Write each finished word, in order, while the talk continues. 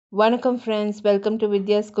வணக்கம் friends, welcome to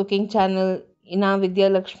Vidya's cooking channel. நான்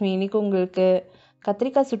வித்யாலக்ஷ்மி. இன்றைக்கி உங்களுக்கு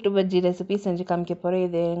கத்திரிக்காய் சுட்டு பஜ்ஜி ரெசிபி செஞ்சு காமிக்க போகிறேன்.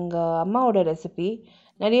 இது எங்கள் அம்மாவோட ரெசிபி.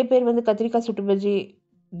 நிறைய பேர் கத்திரிக்காய் சுட்டு பஜ்ஜி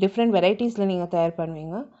டிஃப்ரெண்ட் வெரைட்டிஸில் நீங்கள் தயார்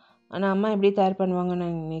பண்ணுவீங்க. ஆனால் அம்மா எப்படி தயார் பண்ணுவாங்க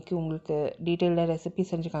நான் இன்றைக்கி உங்களுக்கு டீட்டெயில்டாக ரெசிபி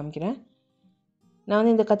செஞ்சு காமிக்கிறேன். நான்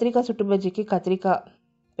இந்த கத்திரிக்காய் சுட்டு பஜ்ஜிக்கு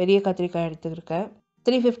பெரிய கத்திரிக்காய் எடுத்துருக்கேன்.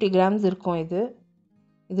 350 கிராம்ஸ் இருக்கும்.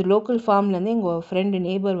 இது லோக்கல் ஃபார்ம்லேருந்து எங்கள் ஃப்ரெண்டு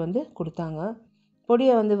நேபர் கொடுத்தாங்க.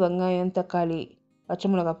 பொடியை வெங்காயம், தக்காளி, பச்சை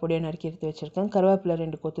மிளகாய் பொடியை நறுக்கி எடுத்து வச்சுருக்கேன். கருவேப்பிலை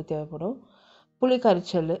 2 கொத்து தேவைப்படும். புளி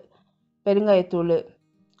கரைச்சல், பெருங்காயத்தூள்,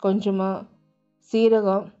 கொஞ்சமாக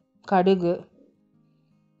சீரகம், கடுகு,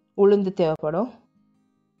 உளுந்து தேவைப்படும்.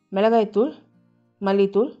 மிளகாய்த்தூள்,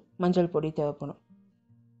 மல்லித்தூள், மஞ்சள் பொடி தேவைப்படும்.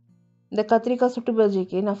 இந்த கத்திரிக்காய் சுட்டு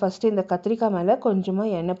பஜ்ஜிக்கு நான் ஃபஸ்ட்டு இந்த கத்திரிக்காய் மேலே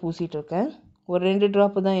கொஞ்சமாக எண்ணெய் பூசிகிட்ருக்கேன். ஒரு 2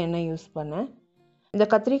 ட்ராப்பு தான் எண்ணெய் யூஸ் பண்ணேன். இந்த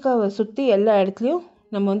கத்திரிக்காவை சுற்றி எல்லா இடத்துலையும்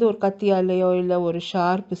நம்ம ஒரு கத்தியாலேயோ இல்லை ஒரு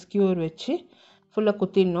ஷார்ப் ஸ்கியூர் வச்சு ஃபுல்லாக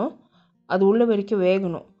குத்திடணும். அது உள்ள வரைக்கும்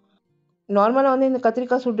வேகணும். நார்மலாக இந்த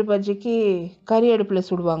கத்திரிக்காய் சுட்டு பஜ்ஜிக்கு கறி அடுப்பில்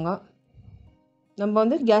சுடுவாங்க.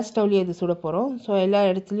 நம்ம கேஸ் ஸ்டவ்லேயே இது சுட போகிறோம். ஸோ எல்லா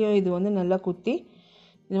இடத்துலையும் இது நல்லா குத்தி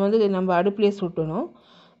இது நம்ம அடுப்புலேயே சுட்டணும்.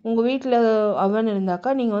 உங்கள் வீட்டில் அவன்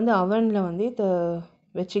இருந்தாக்கா நீங்கள் அவனில் இதை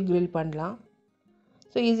வச்சு க்ரில் பண்ணலாம்.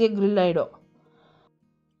 ஸோ ஈஸியாக க்ரில் ஆகிடும்.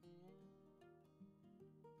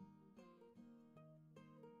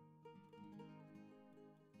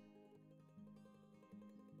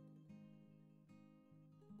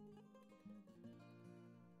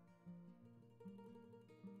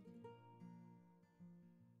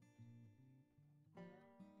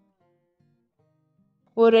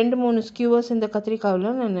 ஒரு 2-3 ஸ்கியூவர்ஸ் இந்த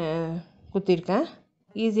கத்திரிக்காவில் நான் குத்திருக்கேன்.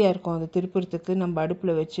 ஈஸியாக இருக்கும் அது திருப்புறத்துக்கு, நம்ம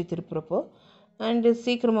அடுப்பில் வச்சு திருப்புறப்போ. அண்டு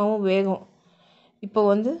சீக்கிரமாகவும் வேகும். இப்போ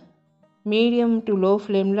மீடியம் டு லோ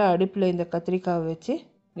ஃப்ளேமில் அடுப்பில் இந்த கத்திரிக்காவை வச்சு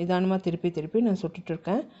நிதானமாக திருப்பி நான்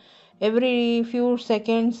சுட்டுட்ருக்கேன். எவ்ரி ஃபியூ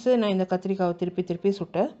செகண்ட்ஸு நான் இந்த கத்திரிக்காவை திருப்பி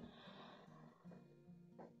சுட்டேன்.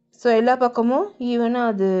 ஸோ எல்லா பக்கமும்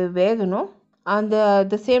ஈவனாக அது வேகணும். அட்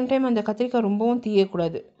த சேம் டைம் அந்த கத்திரிக்காய் ரொம்பவும்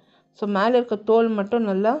தீயக்கூடாது. ஸோ மேலே இருக்க தோல் மட்டும்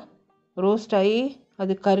நல்லா ரோஸ்ட் ஆகி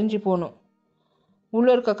அது கரிஞ்சு போகணும்.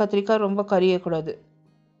 உள்ளே இருக்க கத்திரிக்காய் ரொம்ப கரியக்கூடாது.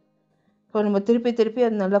 இப்போ நம்ம திருப்பி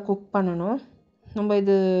அது நல்லா குக் பண்ணணும். நம்ம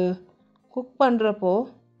இது குக் பண்ணுறப்போ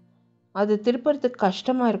அது திருப்புறதுக்கு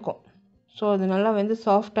கஷ்டமாக இருக்கும். ஸோ அது நல்லா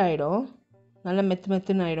சாஃப்ட் ஆகிடும், நல்லா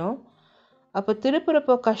மெத்துன்னு ஆகிடும். அப்போ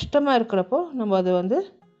திருப்புறப்போ கஷ்டமாக இருக்கிறப்போ நம்ம அதை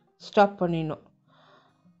ஸ்டாப் பண்ணிடணும்.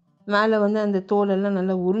 மேலே அந்த தோலெல்லாம்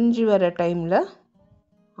நல்லா உறிஞ்சி வர டைமில்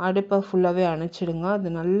அடுப்பை ஃபுல்லாகவே அணைச்சிடுங்க. அது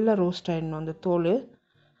நல்லா ரோஸ்ட் ஆகிடணும். அந்த தோல்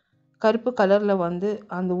கருப்பு கலரில்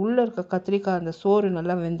அந்த உள்ளே இருக்க கத்திரிக்காய் அந்த சோறு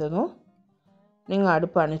நல்லா வெந்ததும் நீங்கள்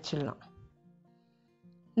அடுப்பை அணைச்சிடலாம்.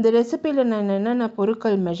 இந்த ரெசிப்பியில் நான் என்னென்ன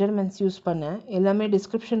பொருட்கள் மெஷர்மெண்ட்ஸ் யூஸ் பண்ணேன் எல்லாமே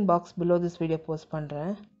description box below this video post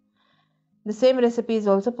பண்ணுறேன். The same recipe is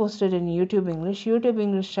also posted in YouTube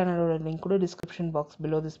English சேனலோட லிங்க் கூட description box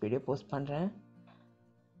below this video post பண்ணுறேன்.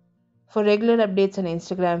 For regular updates on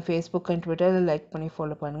Instagram, Facebook and Twitter, like பண்ணி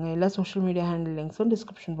follow பண்ணுங்கள். எல்லா social media handle லிங்க்ஸும்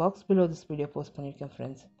description box below this video post பண்ணியிருக்கேன்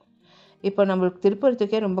friends. இப்போ நம்மளுக்கு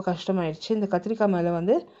திருப்புறத்துக்கே ரொம்ப கஷ்டமாயிடுச்சு. இந்த கத்திரிக்காய் மேலே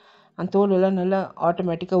அந்த தோலெல்லாம் நல்லா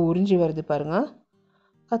ஆட்டோமேட்டிக்காக உறிஞ்சி வருது பாருங்கள்.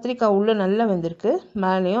 கத்திரிக்காய் உள்ளே நல்லா வெந்திருக்கு,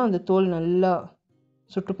 மேலேயும் அந்த தோல் நல்லா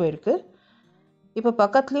சுட்டு போயிருக்கு. இப்போ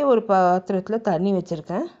பக்கத்துலேயே ஒரு பாத்திரத்தில் தண்ணி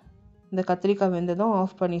வச்சுருக்கேன். இந்த கத்திரிக்காய் வெந்ததும்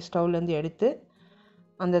ஆஃப் பண்ணி ஸ்டவ்லேருந்து எடுத்து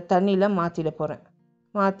அந்த தண்ணியில் மாற்றிட போகிறேன்.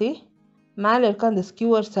 மாற்றி மேலே இருக்க அந்த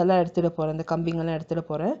ஸ்கியூவர்ஸ் எல்லாம் எடுத்துகிட போகிறேன், அந்த கம்பிங்கெல்லாம் எடுத்துகிட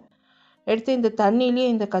போகிறேன். எடுத்து இந்த தண்ணியிலேயே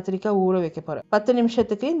இந்த கத்திரிக்காய் ஊற வைக்க போகிறேன். 10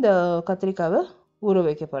 நிமிஷத்துக்கு இந்த கத்திரிக்காவை ஊற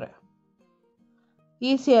வைக்க போகிறேன்.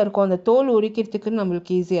 ஈஸியாக இருக்கும், அந்த தோல் உரிக்கிறதுக்கு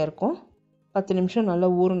நம்மளுக்கு ஈஸியாக இருக்கும். 10 நிமிஷம் நல்லா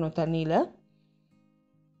ஊறணும் தண்ணியில்.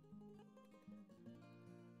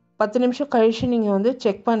 10 நிமிஷம் கழித்து நீங்கள்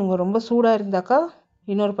செக் பண்ணுங்கள். ரொம்ப சூடாக இருந்தாக்கா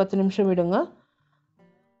இன்னொரு 10 நிமிஷம் விடுங்க.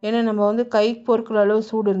 ஏன்னா நம்ம கை பொறுக்கிற அளவு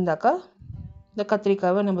சூடு இருந்தாக்கா இந்த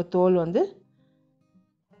கத்திரிக்காவை நம்ம தோல்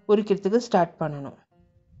உரிக்கிறதுக்கு ஸ்டார்ட் பண்ணணும்.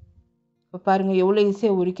 இப்போ பாருங்கள் எவ்வளோ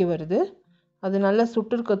ஈஸியாக உரிக்க வருது. அது நல்லா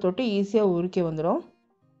சுட்டுருக்க தொட்டு ஈஸியாக உரிக்க வந்துடும்.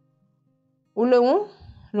 உள்ளவும்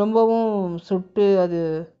ரொம்பவும் சுட்டு அது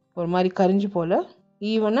ஒரு மாதிரி கரிஞ்சு போல்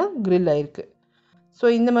ஈவனாக க்ரில் ஆகிருக்கு. ஸோ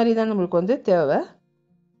இந்த மாதிரி தான் நம்மளுக்கு தேவை.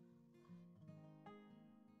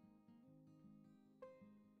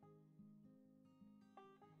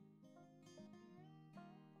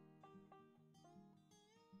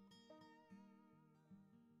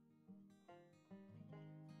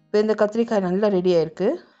 இப்போ இந்த கத்திரிக்காய் நல்லா ரெடியாக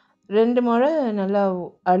இருக்குது. 2 முறை நல்லா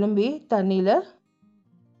அலும்பி தண்ணியில்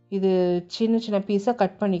இது சின்ன பீஸாக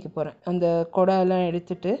கட் பண்ணிக்க போகிறேன். அந்த கொடையெல்லாம்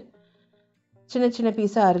எடுத்துட்டு சின்ன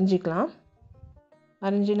பீஸாக அரிஞ்சிக்கலாம்.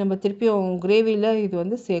 அரிஞ்சு நம்ம திருப்பியும் கிரேவியில்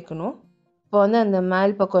இது சேர்க்கணும். இப்போ வந்து அந்த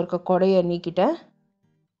மேல் பக்கம் இருக்க கொடையை நீக்கிட்டேன்,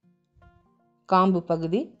 காம்பு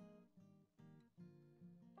பகுதி.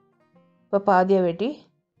 இப்போ பாதியாக வெட்டி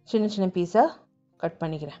சின்ன சின்ன பீஸாக கட்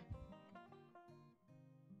பண்ணிக்கிறேன்.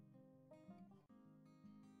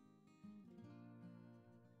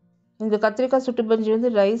 இந்த கத்திரிக்காய் சுட்டு பஜ்ஜி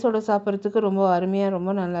வந்து ரைஸோட சாப்பிட்றதுக்கு ரொம்ப அருமையாக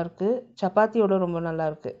ரொம்ப நல்லாயிருக்கு, சப்பாத்தியோட ரொம்ப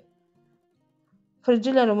நல்லாயிருக்கு.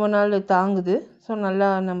 ஃப்ரிட்ஜில் ரொம்ப நாள் தாங்குது. ஸோ நல்லா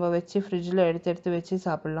நம்ம வச்சு ஃப்ரிட்ஜில் எடுத்து வச்சு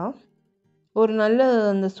சாப்பிட்லாம். ஒரு நல்ல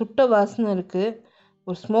அந்த சுட்ட வாசனை இருக்குது,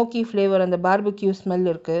 ஒரு ஸ்மோக்கி ஃப்ளேவர், அந்த பார்பிக்யூ ஸ்மெல்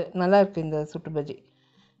இருக்குது. நல்லாயிருக்கு இந்த சுட்டு பஜ்ஜி.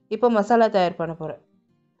 இப்போ மசாலா தயார் பண்ண போகிறேன்.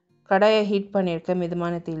 கடாயை ஹீட் பண்ணியிருக்கேன்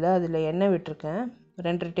மிதமான தீயில். அதில் எண்ணெய் விட்டுருக்கேன்,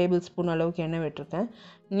 2 டேபிள் ஸ்பூன் அளவுக்கு எண்ணெய் விட்டுருக்கேன்.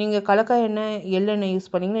 நீங்கள் கலக்காய் எண்ணெய் எள்ளெண்ணெய்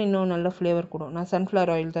யூஸ் பண்ணிங்கன்னா இன்னும் நல்ல ஃப்ளேவர் கொடுக்கும். நான்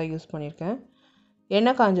சன்ஃப்ளவர் ஆயில் தான் யூஸ் பண்ணியிருக்கேன்.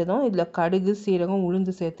 எண்ணெய் காஞ்சதும் இதில் கடுகு, சீரகம்,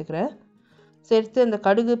 உளுந்து சேர்த்துக்கிறேன். சேர்த்து அந்த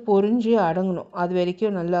கடுகு பொரிஞ்சு அடங்கணும், அது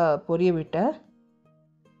வரைக்கும் நல்லா பொரிய விட்டேன்.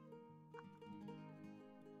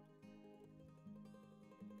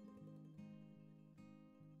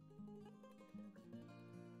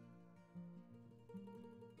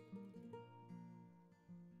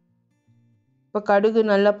 இப்போ கடுகு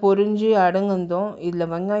நல்லா பொரிஞ்சு அடங்குந்தோம்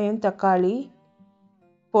இதில் வெங்காயம், தக்காளி,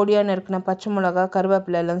 பொடியாக நறுக்கின பச்சை மிளகா,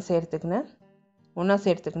 கருவேப்பிலை எல்லாம் சேர்த்துக்கினேன், ஒன்றா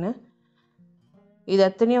சேர்த்துக்கினேன். இது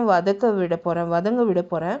அத்தனையும் வதங்க விட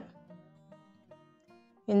போகிறேன்.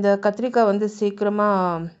 இந்த கத்திரிக்காய் வந்து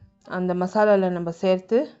சீக்கிரமாக அந்த மசாலாவில் நம்ம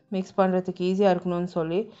சேர்த்து மிக்ஸ் பண்ணுறதுக்கு ஈஸியாக இருக்கணும்னு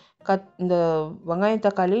சொல்லி இந்த வெங்காயம்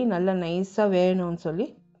தக்காளி நல்லா நைஸாக வேகணும்னு சொல்லி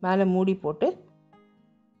மேலே மூடி போட்டு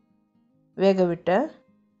வேக விட்டேன்.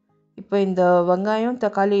 இப்போ இந்த வெங்காயம்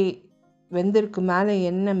தக்காளி வெந்திருக்கு, மேலே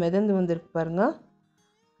எண்ணெய் மிதந்து வந்திருக்கு பாருங்கள்.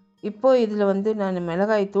 இப்போது இதில் வந்து நான்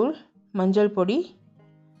மிளகாய்த்தூள், மஞ்சள் பொடி,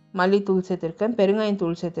 மல்லித்தூள் சேர்த்துருக்கேன்,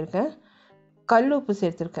 பெருங்காயத்தூள் சேர்த்துருக்கேன், கல் உப்பு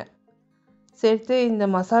சேர்த்துருக்கேன். சேர்த்து இந்த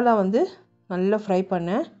மசாலா வந்து நல்லா ஃப்ரை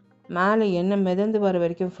பண்ணேன், மேலே எண்ணெய் மிதந்து வர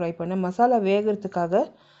வரைக்கும் ஃப்ரை பண்ணேன். மசாலா வேகிறதுக்காக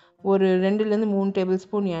ஒரு 2-3 டேபிள்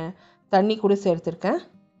ஸ்பூன் தண்ணி கூட சேர்த்துருக்கேன்.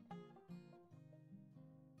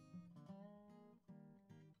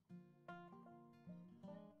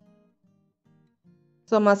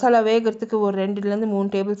 ஸோ மசாலா வேகிறதுக்கு ஒரு 2-3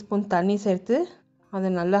 டேபிள் ஸ்பூன் தண்ணி சேர்த்து அதை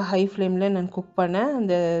நல்லா ஹை ஃப்ளேமில் நான் குக் பண்ணேன்.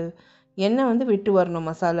 அந்த எண்ணெய் வந்து விட்டு வரணும்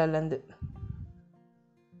மசாலாலேருந்து.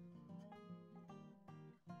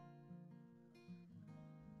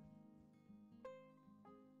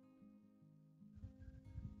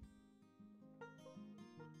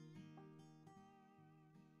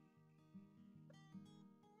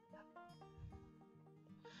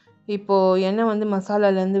 இப்போது எண்ணெய் வந்து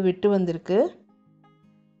மசாலாலேருந்து விட்டு வந்திருக்கு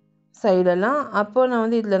சைடெல்லாம். அப்போது நான்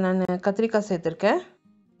வந்து இதில் கத்திரிக்காய் சேர்த்துருக்கேன்.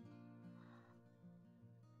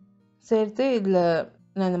 சேர்த்து இதில்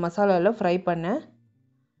நான் இந்த மசாலாவில் ஃப்ரை பண்ணேன்.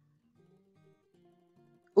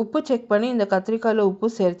 உப்பு செக் பண்ணி இந்த கத்திரிக்காயில் உப்பு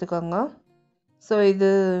சேர்த்துக்கோங்க. ஸோ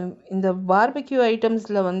இந்த பார்பிக்யூ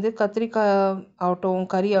ஐட்டம்ஸில் வந்து கத்திரிக்காய் ஆகட்டும்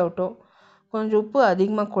கறி ஆகட்டும் கொஞ்சம் உப்பு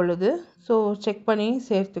அதிகமாக கொள்ளுது. ஸோ செக் பண்ணி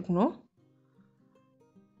சேர்த்துக்கணும்.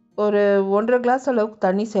 ஒரு 1.5 கிளாஸ் அளவுக்கு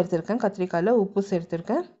தண்ணி சேர்த்துருக்கேன், கத்திரிக்காயில் உப்பு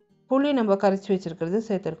சேர்த்துருக்கேன், புளி நம்ம கரைச்சி வச்சுருக்கிறது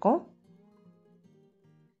சேர்த்துருக்கோம்.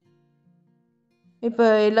 இப்போ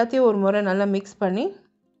எல்லாத்தையும் ஒரு முறை நல்லா மிக்ஸ் பண்ணி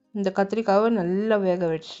இந்த கத்திரிக்காவை நல்லா வேக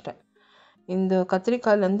வச்சுட்டேன். இந்த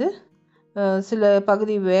கத்திரிக்காயிலேருந்து சில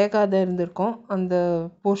பகுதி வேகாத இருந்திருக்கும், அந்த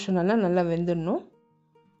போர்ஷனெல்லாம் நல்லா வெந்துடணும்.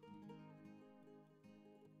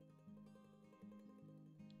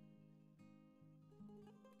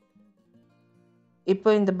 இப்போ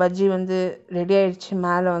இந்த பஜ்ஜி வந்து ரெடி ஆயிடுச்சு.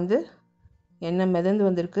 மேலே வந்து எண்ணெய் மிதந்து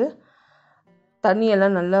வந்திருக்கு,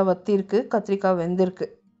 தண்ணியெல்லாம் நல்லா வற்றிருக்கு, கத்திரிக்காய் வெந்திருக்கு.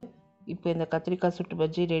 இப்போ இந்த கத்திரிக்காய் சுட்டு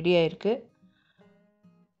பஜ்ஜி ரெடி ஆயிருக்கு.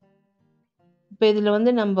 இப்போ இதில்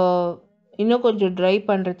வந்து நம்ம இன்னும் கொஞ்சம் ட்ரை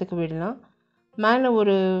பண்ணுறதுக்கு விடலாம். மேலே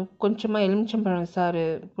ஒரு கொஞ்சமாக எலுமிச்சம்பழம் சாறு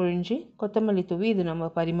புழிஞ்சி கொத்தமல்லி தூவி இது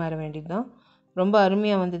நம்ம பரிமாற வேண்டியது தான். ரொம்ப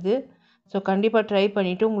அருமையாக வந்தது. ஸோ கண்டிப்பாக ட்ரை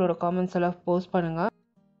பண்ணிவிட்டு உங்களோட காமெண்ட்ஸ் எல்லாம் போஸ்ட் பண்ணுங்கள்.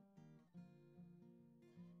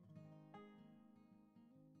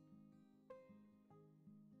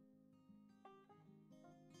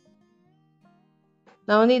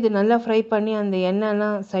 நான் வந்து இது நல்லா ஃப்ரை பண்ணி அந்த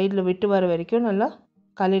எண்ணெய்லாம் சைடில் விட்டு வர வரைக்கும் நல்லா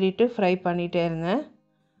கலரிட்டு ஃப்ரை பண்ணிகிட்டே இருந்தேன்.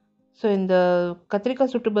 ஸோ இந்த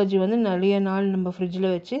கத்திரிக்காய் சுட்டு பஜ்ஜி வந்து நிறைய நாள் நம்ம ஃப்ரிட்ஜில்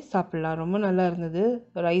வச்சு சாப்பிட்லாம். ரொம்ப நல்லா இருந்தது.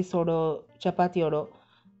 ரைஸோட, சப்பாத்தியோட,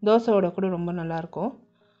 தோசையோட கூட ரொம்ப நல்லாயிருக்கும்.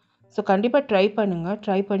 ஸோ கண்டிப்பாக ட்ரை பண்ணுங்கள்.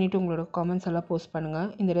 ட்ரை பண்ணிவிட்டு உங்களோட காமெண்ட்ஸ் எல்லாம் போஸ்ட் பண்ணுங்கள்.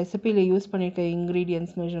 இந்த ரெசிபியில் யூஸ் பண்ணியிருக்க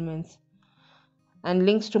ingredients, measurements and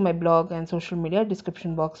links to my black and social media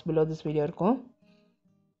description box below this video இருக்கும்.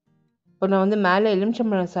 இப்போ நான் வந்து மேலே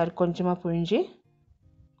எலுமிச்சம்பழம் சாறு கொஞ்சமாக புழிஞ்சி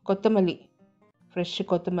கொத்தமல்லி, ஃப்ரெஷ்ஷு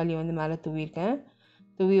கொத்தமல்லி வந்து மேலே தூவியிருக்கேன்.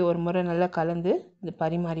 தூவி ஒரு முறை நல்லா கலந்து இது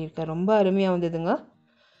பரிமாறியிருக்கேன். ரொம்ப அருமையாக வந்ததுங்க.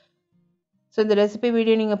 ஸோ இந்த ரெசிபி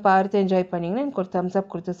வீடியோ நீங்கள் பார்த்து என்ஜாய் பண்ணிங்கன்னா எனக்கு ஒரு தம்ஸ்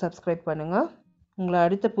அப் கொடுத்து சப்ஸ்கிரைப் பண்ணுங்கள். உங்களை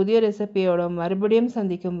அடுத்த புதிய ரெசிபியோட மறுபடியும்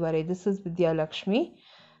சந்திக்கும் வரை this is Vidya Lakshmi.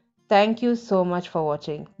 Thank you so much for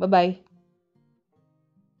watching. Bye bye.